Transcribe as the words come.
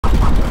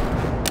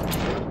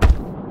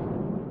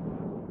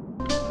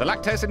The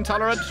lactose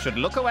intolerant should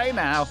look away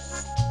now.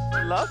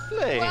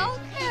 Lovely.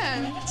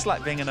 Welcome. It's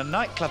like being in a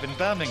nightclub in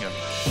Birmingham.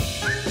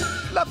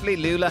 Lovely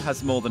Lula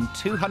has more than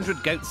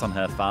 200 goats on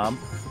her farm.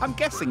 I'm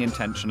guessing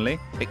intentionally.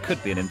 It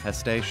could be an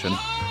infestation.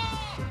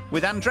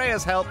 With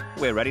Andrea's help,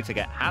 we're ready to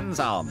get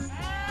hands-on.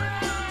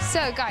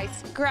 So,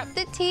 guys, grab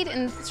the teat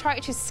and try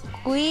to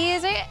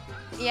squeeze it.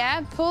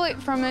 Yeah, pull it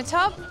from the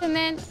top, and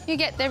then you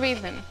get the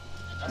rhythm.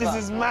 This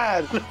is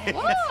mad.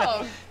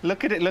 Whoa!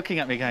 Look at it looking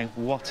at me going,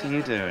 what are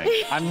you doing?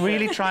 I'm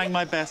really trying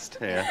my best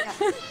here.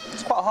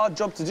 It's quite a hard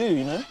job to do,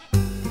 you know?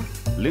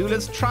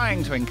 Lula's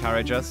trying to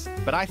encourage us,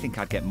 but I think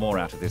I'd get more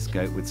out of this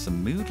goat with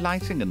some mood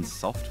lighting and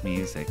soft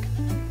music.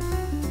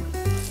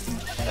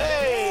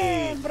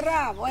 Hey!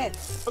 Bravo, I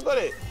got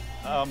it.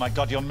 Oh, my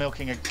God, you're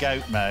milking a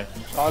goat, Mo.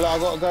 Oh, look, I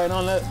got it going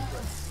on, look.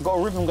 I've got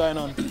a rhythm going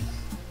on.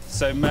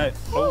 So, Mo...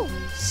 Oh,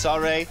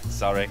 sorry.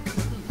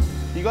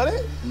 You got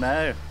it?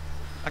 No,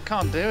 I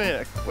can't do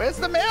it. Where's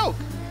the milk?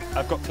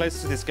 I've got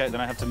closer to this goat than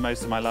I have to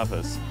most of my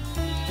lovers.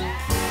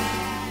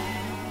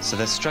 So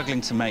they're struggling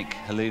to make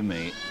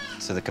halloumi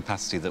to the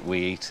capacity that we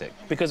eat it.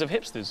 Because of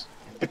hipsters.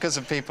 Because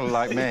of people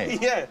like me.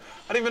 Yeah,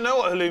 I didn't even know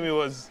what halloumi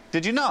was.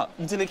 Did you not?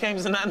 Until it came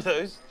to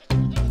Nando's.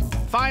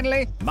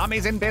 Finally,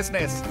 Mummy's in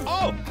business.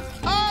 Oh!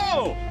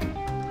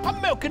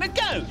 I'm milking a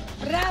goat.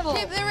 Bravo.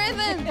 Keep the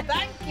rhythm.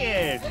 Thank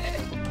you.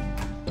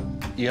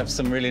 You have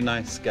some really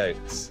nice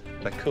goats.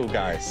 They're cool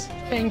guys.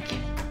 Thank you.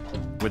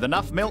 With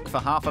enough milk for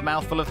half a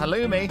mouthful of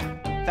halloumi,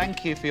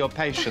 thank you for your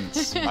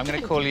patience. I'm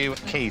going to call you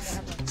Keith.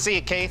 See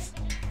you, Keith.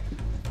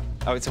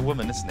 Oh, it's a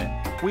woman, isn't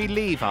it? We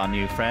leave our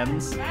new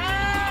friends.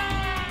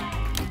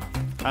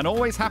 And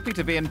always happy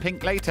to be in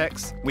pink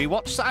latex, we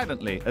watch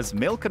silently as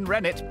milk and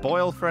rennet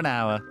boil for an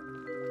hour.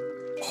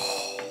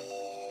 Oh,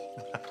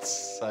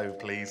 that's so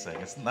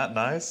pleasing. Isn't that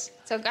nice?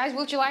 So, guys,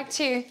 would you like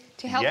to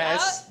help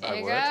Yes, out? There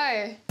you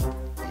I go.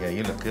 Yeah,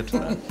 you look good for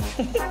that.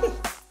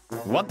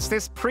 Once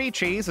this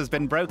pre-cheese has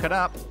been broken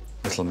up,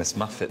 little Miss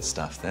Muffet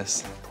stuff,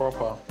 this.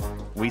 Proper.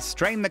 We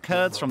strain the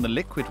curds from the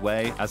liquid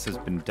way, as has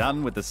been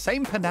done with the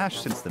same panache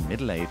since the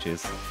Middle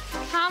Ages.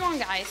 Come on,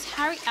 guys,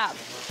 hurry up.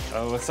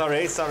 Oh,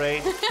 sorry.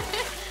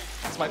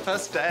 It's my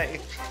first day.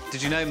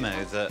 Did you know,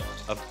 Mo, that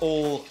of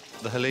all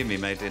the halloumi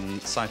made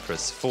in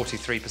Cyprus,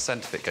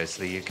 43% of it goes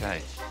to the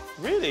UK?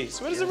 Really?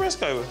 So where does the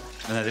rest go?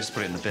 And they just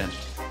put it in the bin.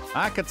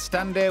 I could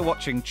stand here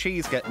watching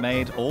cheese get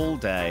made all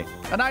day.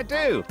 And I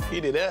do.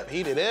 Heat it up.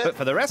 But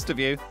for the rest of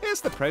you, here's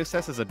the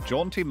process as a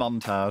jaunty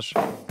montage.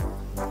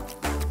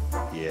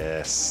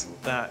 Yes.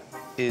 That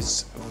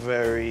is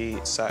very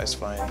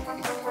satisfying.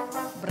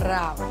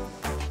 Bravo.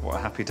 What a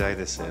happy day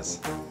this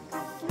is.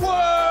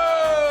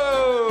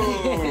 Whoa!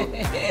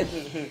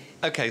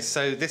 OK,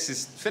 so this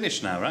is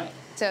finished now, right?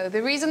 So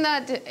the reason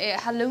that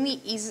halloumi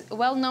is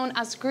well known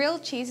as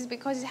grilled cheese is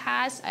because it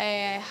has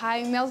a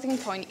high melting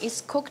point.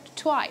 It's cooked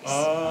twice.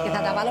 Και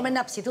θα τα βάλουμε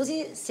να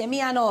ψηθούσει σε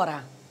μία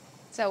ώρα.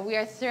 So we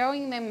are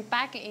throwing them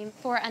back in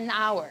for an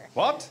hour.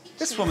 What?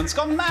 This woman's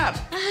gone mad.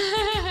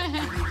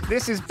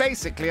 This is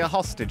basically a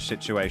hostage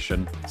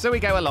situation, so we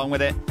go along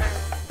with it.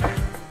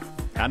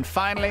 And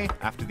finally,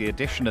 after the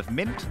addition of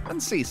mint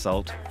and sea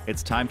salt,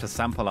 it's time to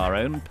sample our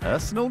own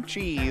personal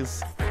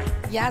cheese.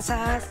 Γεια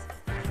σας.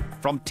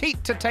 From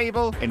teat to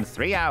table in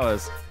 3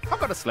 hours. I've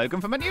got a slogan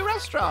for my new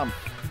restaurant.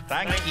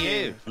 Thank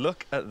you.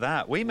 Look at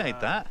that. We made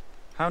that.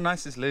 How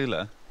nice is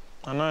Lula?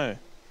 I know.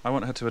 I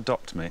want her to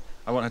adopt me.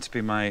 I want her to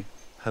be my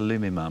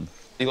halloumi mum.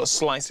 You got to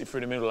slice it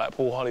through the middle like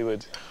Paul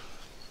Hollywood.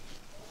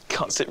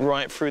 Cuts it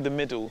right through the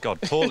middle.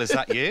 God, Paul, is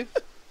that you?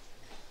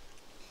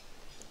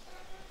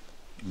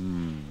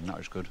 That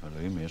was good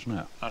halloumi, isn't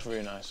it? That's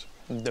really nice.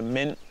 The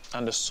mint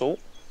and the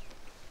salt.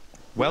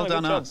 Well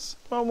done, good job. us.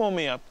 Well, warm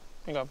me up.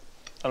 I think I've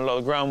done a lot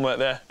of groundwork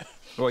there.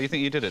 What, you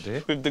think you did it, do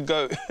you? With the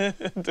goat.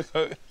 The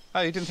goat.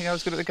 Oh, you didn't think I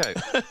was good at the goat?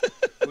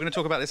 We're going to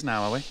talk about this now,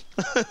 are we?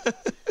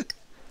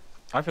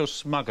 I feel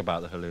smug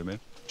about the halloumi.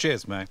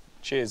 Cheers, mate.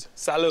 Cheers.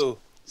 Salut.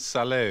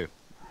 Salut.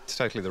 It's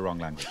totally the wrong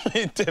language.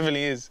 It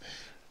definitely is.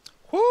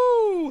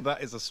 Woo! That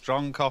is a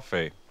strong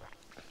coffee.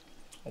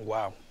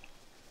 Wow.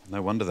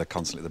 No wonder they're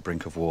constantly at the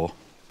brink of war.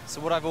 So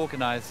what I've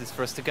organised is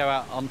for us to go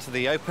out onto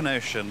the open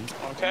ocean.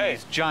 OK.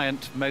 These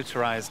giant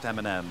motorised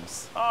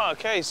M&Ms. Oh,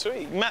 OK,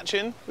 sweet.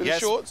 Matching with the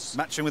shorts.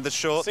 Matching with the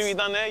shorts. See what you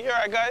done there? You all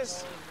right,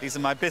 guys? These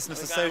are my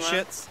business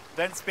associates.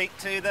 Don't speak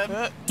to them.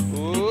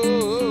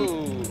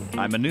 Ooh.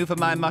 I manoeuvre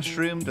my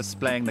mushroom,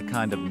 displaying the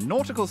kind of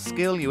nautical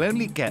skill you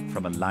only get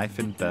from a life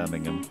in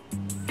Birmingham.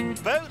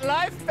 Boat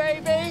life,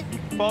 baby!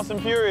 Fast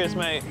and Furious,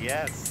 mate.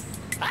 Yes.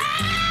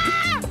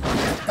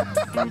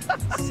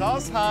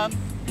 Soz, hun.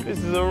 This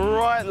is a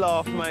right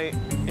laugh, mate.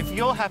 If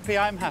you're happy,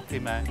 I'm happy,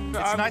 man. It's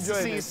I'm nice to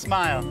enjoying see you this.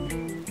 smile.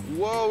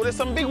 Whoa, there's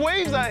some big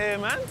waves out here,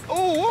 man.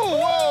 Oh, whoa,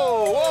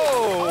 whoa,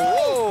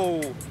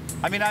 whoa, whoa.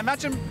 I mean, I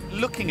imagine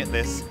looking at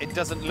this, it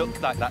doesn't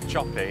look like that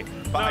choppy,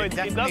 but No, I it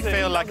definitely doesn't,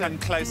 feel it like doesn't. I'm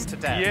close to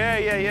death.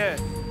 Yeah.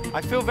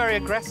 I feel very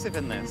aggressive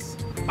in this.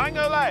 I ain't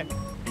gonna lie.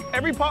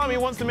 Every part of me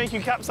wants to make you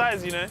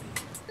capsize, you know?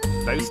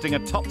 Boasting a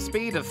top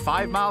speed of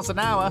 5 miles an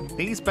hour,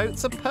 these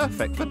boats are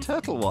perfect for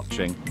turtle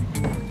watching.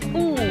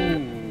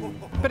 Ooh.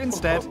 But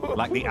instead,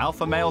 like the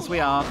alpha males we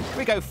are,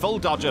 we go full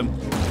dodge 'em.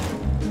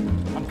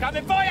 I'm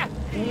coming for you!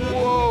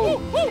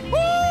 Whoa!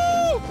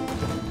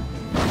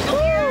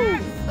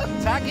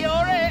 Tag,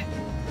 you're it!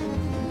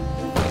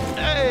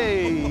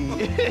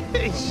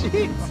 Hey!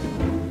 Shit!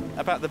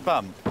 About the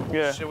bump.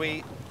 Yeah. Shall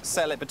we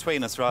settle it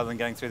between us rather than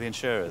going through the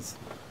insurers?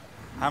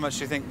 How much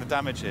do you think the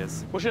damage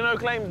is? What's your no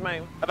claims,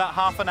 mate? About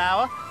half an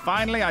hour.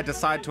 Finally, I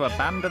decide to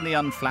abandon the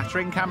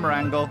unflattering camera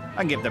angle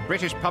and give the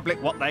British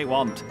public what they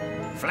want.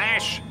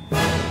 Flesh!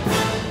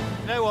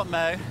 You know what,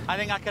 Mo? I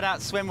think I could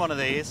outswim one of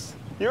these.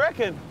 You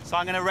reckon? So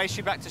I'm going to race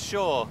you back to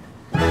shore.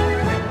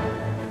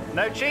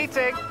 No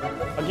cheating.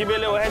 I'll give you a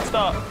little head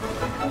start.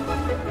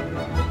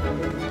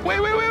 Wait.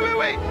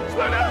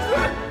 Slow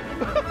down.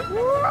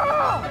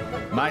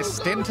 My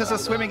stint as a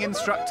swimming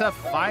instructor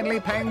finally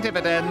paying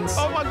dividends.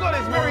 Oh my God,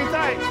 it's very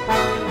tight.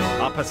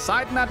 Our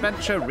Poseidon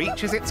adventure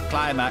reaches its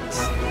climax.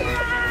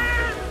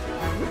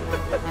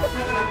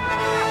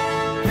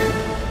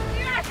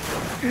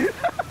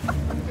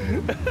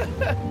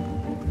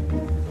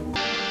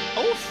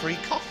 Oh, free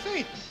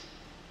coffee.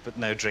 But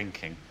no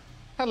drinking.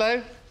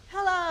 Hello.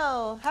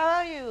 Hello, how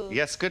are you?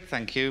 Yes, good,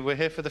 thank you. We're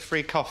here for the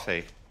free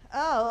coffee.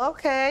 Oh,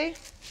 okay.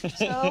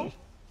 So,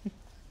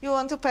 you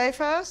want to pay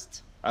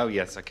first? Oh,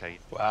 yes, okay.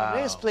 Wow.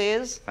 Yes,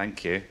 please.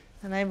 Thank you.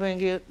 And I bring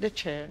you the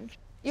change.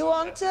 You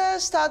want to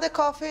start the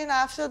coffee and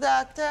after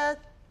that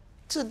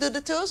to do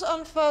the tours,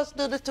 or first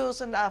do the tours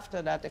and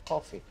after that the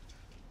coffee?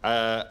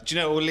 Do you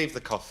know, we'll leave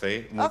the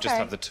coffee and we'll just Okay.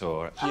 have the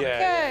tour.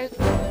 Okay.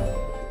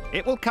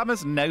 It will come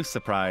as no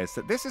surprise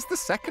that this is the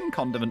second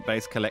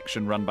condiment-based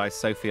collection run by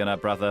Sophie and her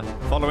brother,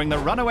 following the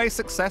runaway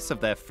success of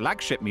their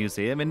flagship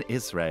museum in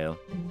Israel.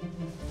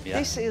 Yeah.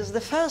 This is the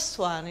first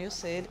one, you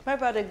see. My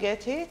brother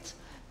get it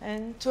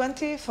in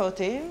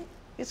 2014.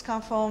 It's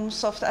come from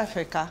South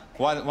Africa.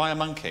 Why a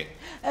monkey?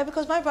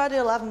 Because my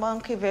brother loves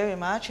monkey very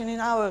much, and in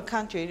our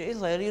country,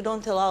 Israel, you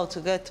don't allow to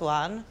get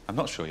one. I'm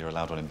not sure you're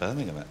allowed one in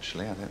Birmingham,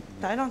 actually.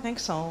 I don't think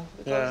so,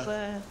 because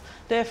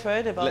they're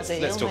afraid about the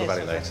illness. Let's talk about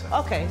it later.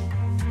 Okay.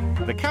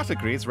 The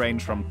categories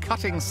range from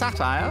cutting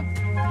satire,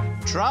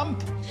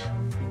 Trump,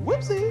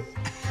 Whoopsie.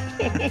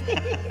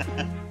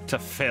 to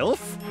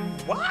filth,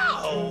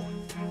 Wow.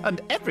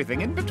 and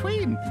everything in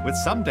between, with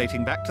some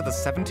dating back to the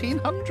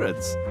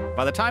 1700s.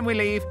 By the time we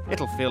leave,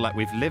 it'll feel like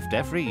we've lived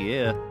every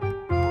year.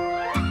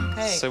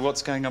 Hey. So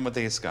what's going on with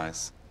these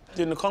guys?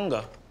 Doing the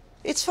conga.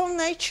 It's from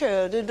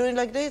nature. They're doing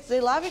like this. They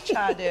love each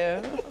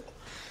other.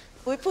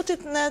 We put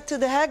it to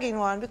the hugging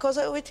one because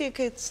we think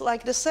it's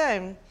like the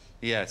same.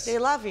 Yes. They're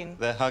loving.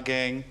 They're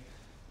hugging.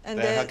 And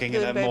They're hugging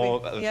in a good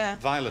more baby. Yeah.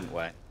 violent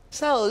way.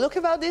 So look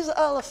about this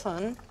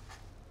elephant.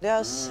 They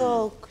are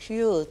so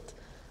cute.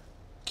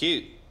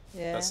 Cute.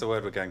 Yeah. That's the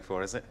word we're going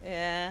for, is it?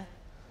 Yeah.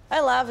 I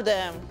love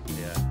them.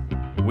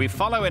 Yeah. We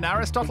follow in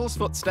Aristotle's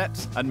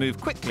footsteps and move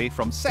quickly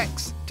from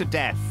sex to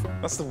death.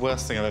 That's the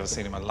worst thing I've ever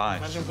seen in my life.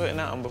 Imagine putting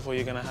that on before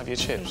you're gonna have your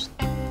chips.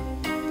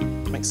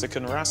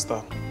 Mexican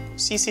Rasta.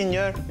 Si,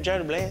 senor,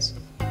 Jared Blaze.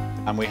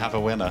 And we have a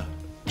winner.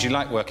 Do you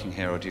like working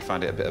here or do you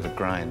find it a bit of a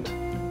grind?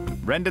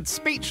 Rendered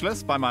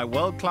speechless by my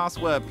world-class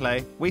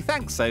wordplay, we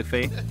thank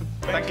Sophie.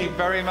 Thank you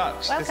very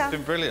much. This has Welcome.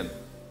 been brilliant.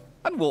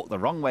 And walk the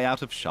wrong way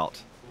out of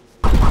shot.